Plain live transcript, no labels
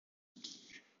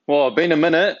Well, been a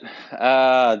minute.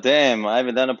 Damn, I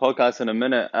haven't done a podcast in a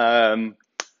minute.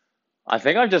 I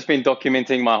think I've just been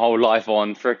documenting my whole life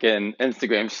on freaking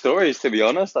Instagram stories, to be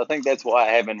honest. I think that's why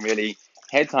I haven't really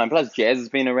had time. Plus, Jazz has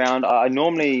been around. I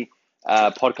normally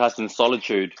podcast in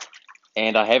solitude,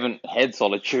 and I haven't had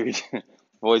solitude. I've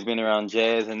always been around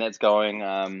Jazz, and that's going.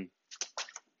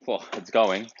 Well, it's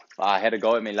going. I had a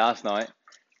go at me last night.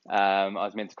 I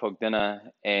was meant to cook dinner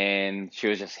and she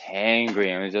was just hangry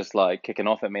and was just like kicking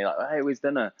off at me like, hey, where's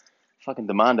dinner? Fucking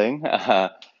demanding.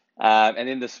 And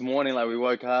then this morning, like we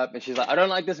woke up and she's like, I don't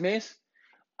like this mess.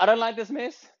 I don't like this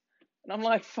mess. And I'm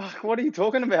like, fuck, what are you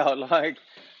talking about? Like,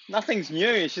 nothing's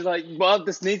new. She's like, well,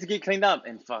 this needs to get cleaned up.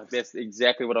 And fuck, that's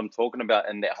exactly what I'm talking about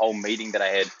in that whole meeting that I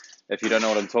had. If you don't know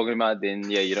what I'm talking about, then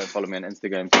yeah, you don't follow me on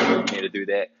Instagram. So you need to do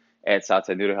that at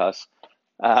Sate Nuruhas.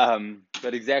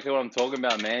 But exactly what I'm talking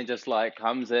about, man. Just like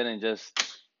comes in and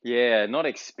just, yeah, not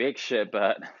expect shit,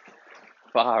 but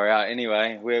far out.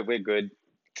 Anyway, we're good.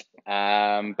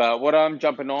 But what I'm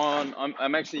jumping on,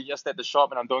 I'm actually just at the shop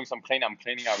and I'm doing some cleaning. I'm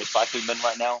cleaning our recycling bin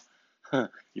right now.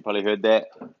 You probably heard that.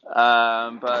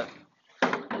 But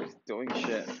just doing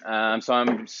shit. So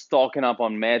I'm stocking up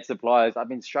on mad supplies. I've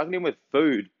been struggling with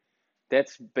food.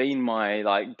 That's been my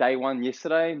like day one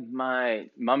yesterday.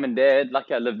 My mum and dad,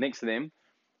 lucky I live next to them.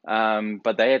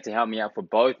 But they had to help me out for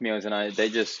both meals, and they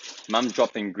just mum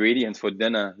dropped ingredients for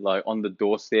dinner like on the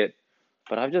doorstep.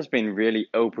 But I've just been really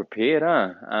ill prepared,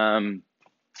 huh?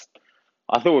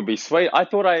 I thought it would be sweet.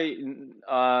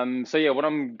 So yeah, what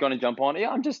I'm gonna jump on,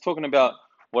 yeah, I'm just talking about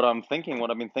what I'm thinking,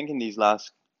 what I've been thinking these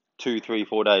last 2, 3,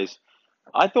 4 days.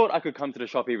 I thought I could come to the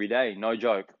shop every day, no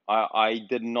joke. I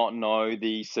did not know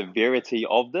the severity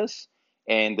of this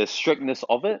and the strictness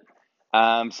of it.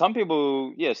 Some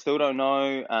people, yeah, still don't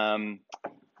know.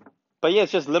 But yeah,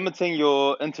 it's just limiting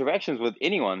your interactions with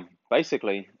anyone,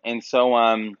 basically. And so,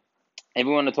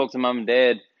 everyone to talk to mum and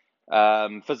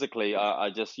dad, physically, I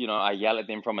just, I yell at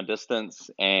them from a distance.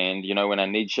 And, when I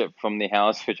need shit from the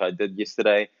house, which I did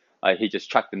yesterday, he just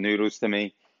chucked the noodles to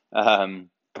me, and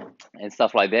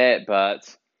stuff like that.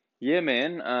 But yeah,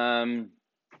 man,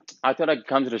 I thought I could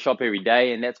come to the shop every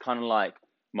day, and that's kind of like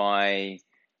my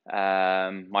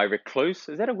my recluse.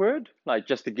 Is that a word? Like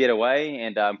just to get away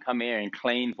and come here and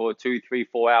clean for 2, 3,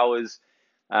 4 hours.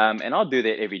 And I'll do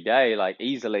that every day, like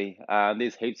easily.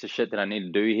 There's heaps of shit that I need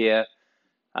to do here.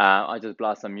 I just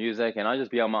blast some music and I just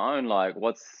be on my own. Like,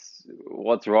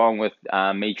 what's wrong with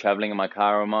me traveling in my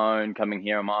car on my own, coming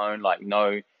here on my own? Like,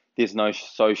 no, there's no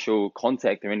social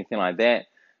contact or anything like that.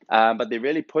 But they're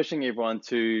really pushing everyone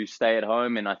to stay at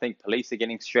home, and I think police are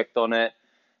getting strict on it.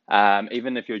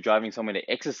 Even if you're driving somewhere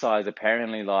to exercise,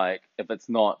 apparently, like if it's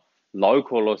not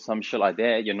local or some shit like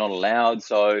that, you're not allowed.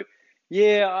 So,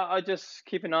 yeah, I just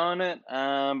keep an eye on it.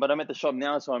 But I'm at the shop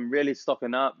now, so I'm really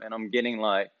stocking up, and I'm getting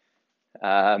like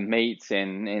meats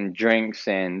and drinks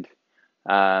and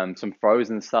some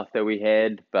frozen stuff that we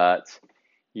had. But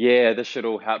yeah, this should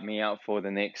all help me out for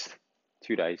the next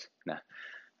 2 days.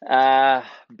 Nah.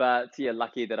 But yeah,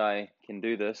 lucky that I can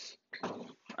do this.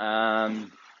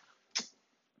 Um,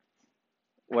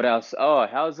 what else? Oh,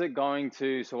 how's it going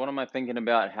to? So, what am I thinking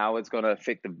about how it's going to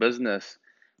affect the business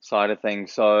side of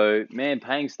things? So, man,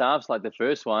 paying staff's like the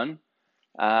first one.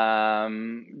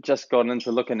 Just got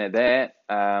into looking at that.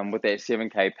 With that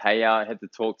 7K payout, had to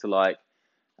talk to like,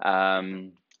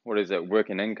 what is it, work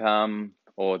and income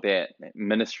or that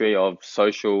Ministry of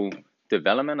Social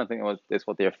Development. I think that's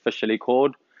what they're officially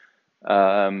called.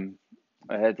 Um,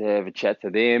 I had to have a chat to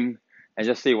them and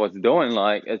just see what's doing.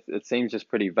 Like, it seems just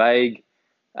pretty vague.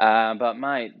 But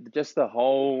mate, just the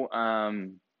whole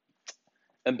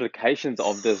implications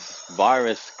of this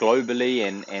virus globally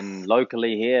and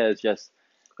locally here is just,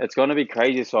 it's going to be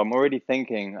crazy. So I'm already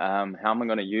thinking, how am I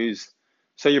going to use?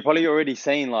 So you're probably already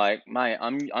seeing like, mate,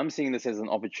 I'm seeing this as an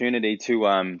opportunity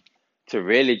to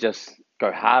really just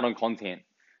go hard on content,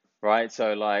 right?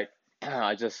 So like,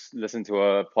 I just listened to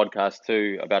a podcast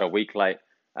too about a week late,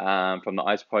 from the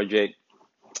ICE Project,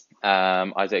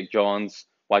 Isaac Johns,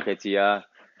 YKTR.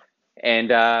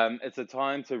 And it's a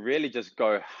time to really just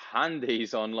go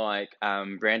handies on like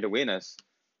brand awareness,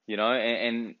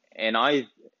 and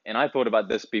I thought about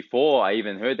this before I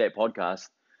even heard that podcast.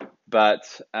 But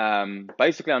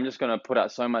basically, I'm just gonna put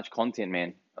out so much content,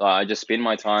 man. I just spend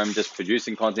my time just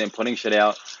producing content, putting shit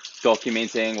out,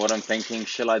 documenting what I'm thinking,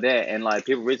 shit like that, and like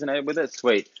people resonate with it,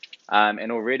 sweet.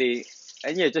 And already,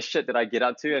 and yeah, just shit that I get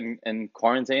up to in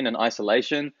quarantine and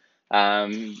isolation, a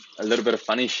little bit of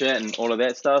funny shit and all of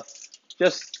that stuff.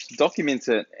 Just document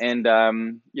it, and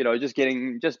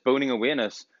just building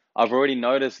awareness. I've already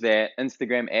noticed that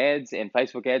Instagram ads and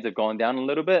Facebook ads have gone down a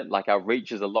little bit. Like our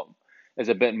reach is is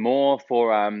a bit more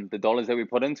for the dollars that we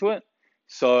put into it.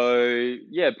 So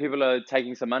yeah, people are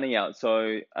taking some money out.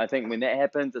 So I think when that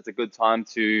happens, it's a good time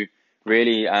to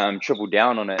really triple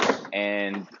down on it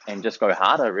and just go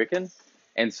harder, I reckon.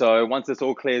 And so once this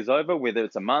all clears over, whether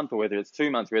it's a month or whether it's 2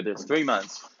 months, whether it's 3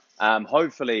 months,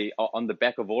 hopefully on the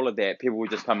back of all of that, people will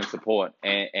just come and support,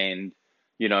 and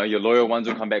you know, your loyal ones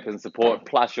will come back and support.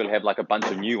 Plus, you'll have like a bunch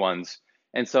of new ones.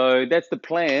 And so that's the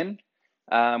plan.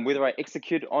 Whether I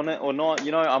execute on it or not,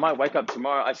 you know, I might wake up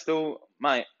tomorrow.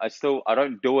 I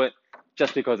don't do it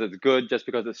just because it's good, just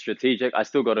because it's strategic. I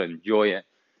still got to enjoy it.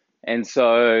 And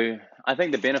so I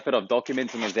think the benefit of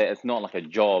documenting is that it's not like a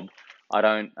job. I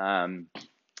don't,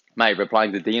 mate,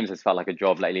 replying to DMs has felt like a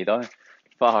job lately though.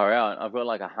 Far out. I've got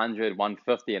like 100,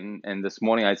 150, and this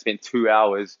morning I spent 2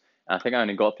 hours. And I think I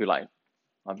only got through like,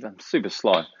 I'm super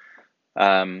slow.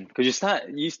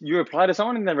 Because you reply to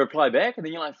someone and then reply back, and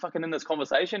then you're like fucking in this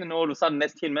conversation, and all of a sudden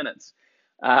that's 10 minutes.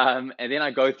 And then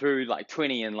I go through like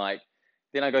 20 and like,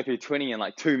 then I go through 20 in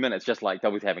like 2 minutes, just like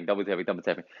double tapping, double tapping, double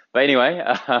tapping. But anyway,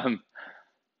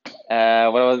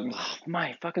 what was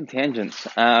my fucking tangents?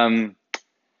 Shit,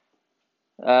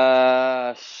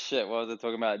 what was I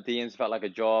talking about? DMs felt like a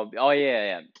job. Oh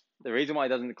yeah. The reason why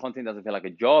content doesn't feel like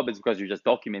a job is because you're just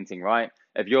documenting, right?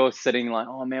 If you're sitting like,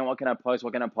 oh man, what can I post?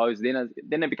 What can I post?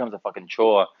 Then it becomes a fucking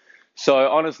chore. So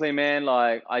honestly, man,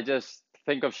 like I just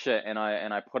think of shit and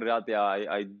I put it out there.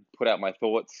 I put out my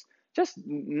thoughts. Just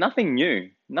nothing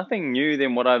new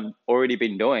than what I've already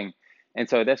been doing. And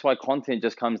so that's why content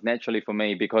just comes naturally for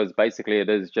me, because basically it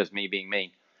is just me being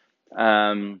me.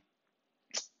 Um,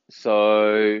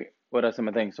 so what are some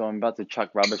of the things? So I'm about to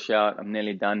chuck rubbish out. I'm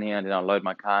nearly done here, and then I'll load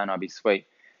my car and I'll be sweet.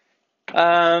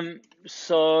 Um,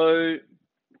 so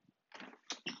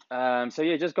so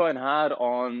yeah, just going hard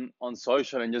on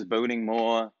social and just building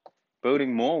more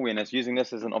awareness, using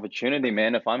this as an opportunity,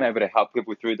 man. If I'm able to help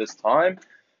people through this time,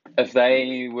 if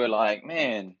they were like,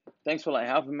 man, thanks for like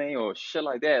helping me or shit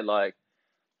like that, like,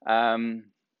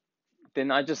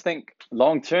 then I just think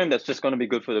long term that's just going to be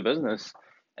good for the business.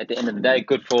 At the end of the day,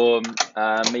 good for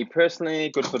me personally,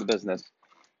 good for the business.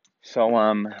 So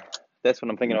that's what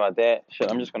I'm thinking about that.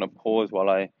 Shit, I'm just going to pause while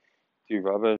I do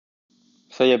rubbish.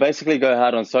 So yeah, basically go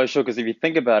hard on social, because if you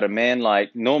think about it, man,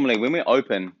 like normally when we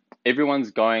open,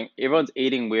 everyone's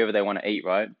eating wherever they want to eat,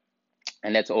 right?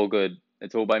 And that's all good.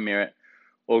 It's all by merit,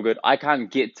 all good. I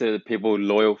can't get to people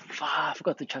loyal. Fuck, I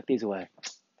forgot to chuck these away.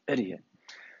 Idiot.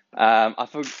 I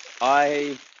for,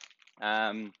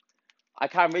 I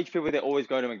can't reach people that always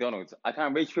go to McDonald's. I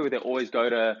can't reach people that always go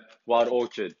to Wild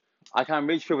Orchard. I can't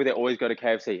reach people that always go to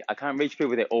KFC. I can't reach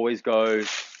people that always go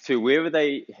to wherever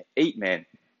they eat, man.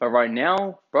 But right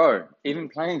now, bro, even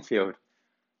Plainfield,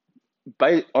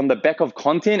 on the back of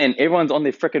content, and everyone's on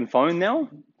their freaking phone now.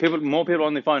 More people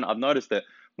on their phone. I've noticed it.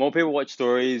 More people watch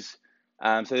stories.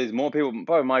 So there's more people.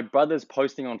 Bro, my brother's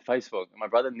posting on Facebook. My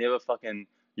brother never fucking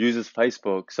uses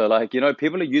Facebook. So like, you know,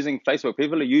 people are using Facebook.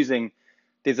 People are using.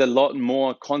 There's a lot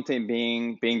more content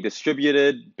being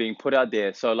distributed, being put out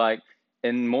there. So like,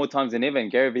 in more times than ever,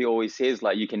 and Gary Vee always says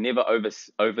like, you can never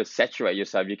oversaturate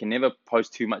yourself. You can never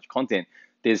post too much content.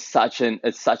 It's such an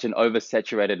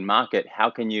oversaturated market. How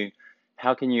can you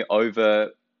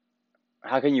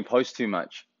post too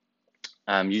much?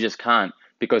 You just can't,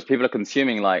 because people are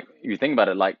consuming, like, you think about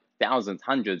it, like thousands,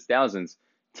 hundreds, thousands,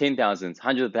 10,000s,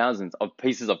 hundreds of thousands of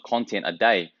pieces of content a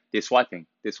day. They're swiping.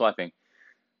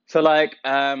 So like,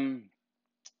 so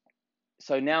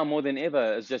now more than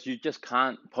ever, it's just, you just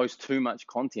can't post too much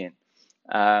content.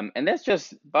 And that's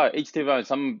just, but each to their own.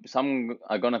 Some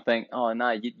are gonna think, oh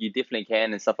no, you definitely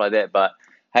can and stuff like that. But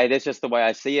hey, that's just the way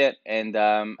I see it. And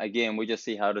again, we just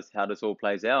see how this all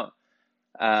plays out.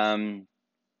 Um,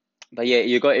 but yeah,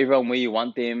 you got everyone where you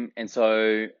want them, and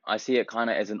so I see it kind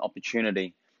of as an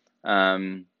opportunity,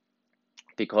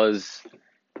 because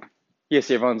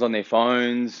yes, everyone's on their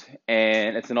phones,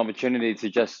 and it's an opportunity to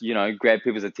just, you know, grab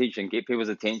people's attention, get people's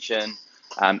attention,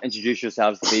 introduce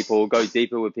yourselves to people, go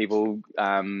deeper with people,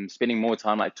 spending more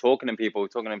time like talking to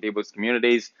people's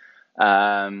communities,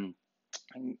 um,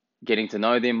 getting to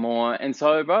know them more. And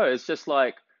so, bro, it's just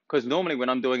like, because normally when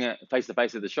I'm doing it face to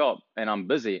face at the shop and I'm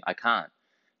busy, I can't,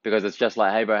 because it's just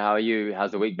like, hey, bro, how are you?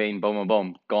 How's the week been? Boom, boom,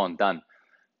 boom, gone, done.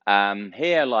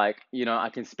 Here, like, you know, I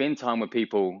can spend time with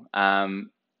people, a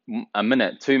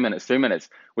minute, 2 minutes, 3 minutes,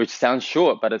 which sounds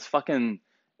short, but it's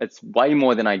way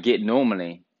more than I get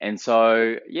normally. And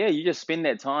so, yeah, you just spend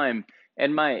that time.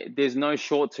 And mate, there's no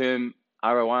short-term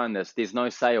ROI on this. There's no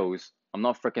sales. I'm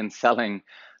not freaking selling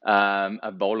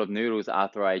a bowl of noodles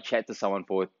after I chat to someone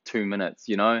for 2 minutes,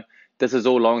 you know? This is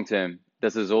all long-term.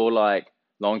 This is all like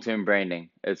long-term branding.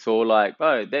 It's all like,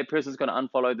 oh, that person's gonna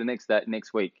unfollow the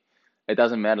next week. It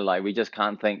doesn't matter. Like we just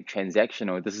can't think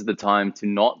transactional. This is the time to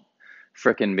not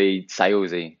fricking be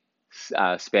salesy,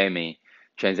 spammy,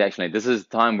 transactionally. This is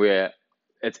the time where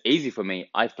it's easy for me.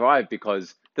 I thrive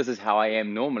because this is how I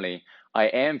am normally. I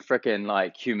am fricking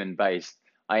like human based.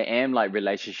 I am like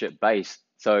relationship based.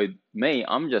 So me,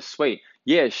 I'm just sweet.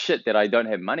 Yeah, shit that I don't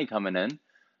have money coming in.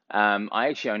 I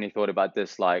actually only thought about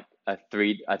this like I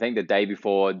think the day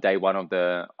before day one of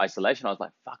the isolation, I was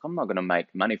like, fuck, I'm not gonna make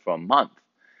money for a month.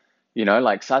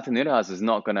 Like Sata House is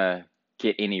not gonna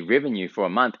get any revenue for a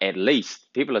month at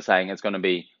least. People are saying it's gonna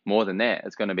be more than that.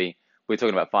 It's gonna be, we're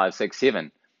talking about 5, 6,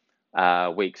 7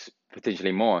 weeks,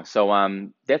 potentially more. So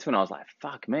that's when I was like,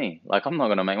 fuck me, like I'm not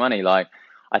gonna make money. Like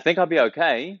I think I'll be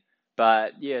okay.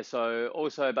 But yeah, so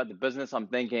also about the business, I'm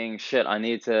thinking, shit,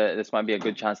 this might be a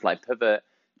good chance to like pivot,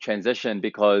 transition,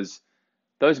 because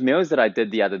those meals that I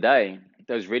did the other day,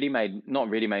 those not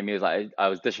ready-made meals, like I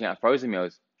was dishing out frozen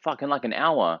meals, fucking like an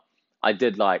hour, I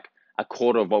did like a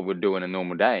quarter of what we'd do in a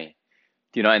normal day.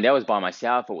 And that was by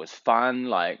myself. It was fun,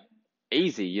 like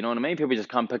easy, you know what I mean? People just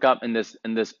come pick up in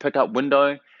this pickup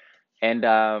window. And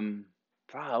bro,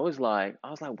 I was like,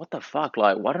 what the fuck?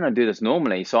 Like, why don't I do this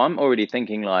normally? So I'm already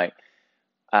thinking like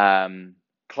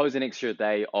close an extra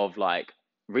day of like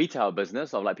retail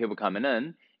business of like people coming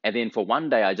in, and then for one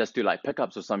day I just do like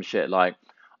pickups or some shit. Like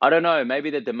I don't know, maybe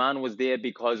the demand was there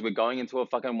because we're going into a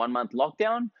fucking 1 month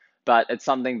lockdown, but it's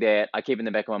something that I keep in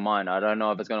the back of my mind. I don't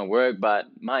know if it's gonna work, but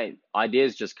my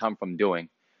ideas just come from doing,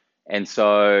 and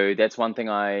so that's one thing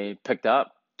I picked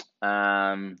up.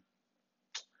 Um,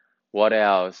 what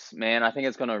else, man? I think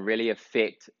it's gonna really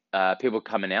affect people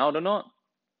coming out or not.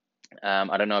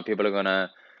 I don't know if people are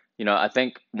gonna, I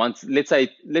think once, let's say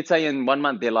in 1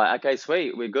 month they're like, okay,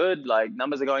 sweet, we're good, like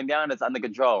numbers are going down, it's under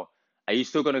control. Are you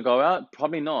still gonna go out?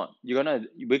 Probably not. We're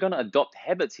gonna adopt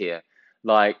habits here,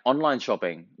 like online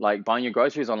shopping, like buying your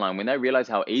groceries online. When they realize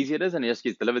how easy it is and it just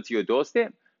gets delivered to your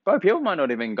doorstep, bro, people might not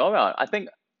even go out. I think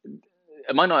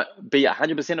it might not be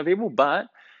 100% of people, but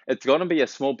it's gonna be a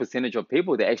small percentage of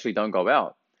people that actually don't go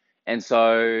out. And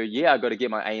so, yeah, I got to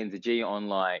get my A into G on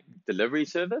like delivery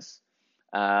service.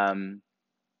 Um,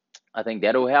 I think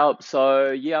that'll help.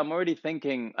 So yeah, I'm already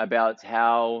thinking about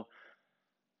how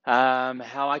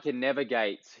I can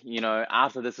navigate,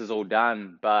 after this is all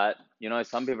done. But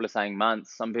some people are saying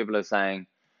months, some people are saying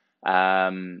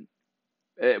um,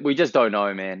 we just don't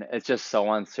know, man. It's just so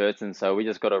uncertain. So we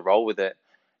just got to roll with it,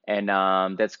 and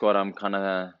that's what I'm kind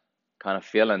of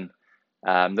feeling.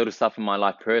 Little stuff in my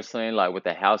life personally, like with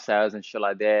the house sales and shit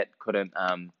like that, couldn't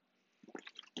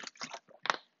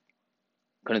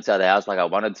sell the house like I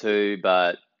wanted to,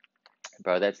 but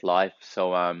bro, that's life.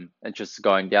 So interest is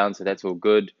going down, so that's all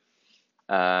good.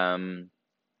 Um,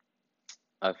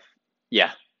 I've,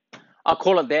 yeah, I'll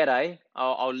call it that, eh?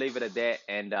 I'll leave it at that.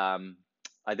 And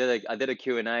I did a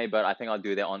Q&A, but I think I'll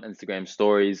do that on Instagram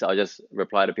stories. I'll just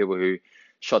reply to people who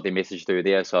shot their message through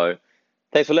there. So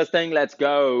thanks for listening. Let's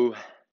go.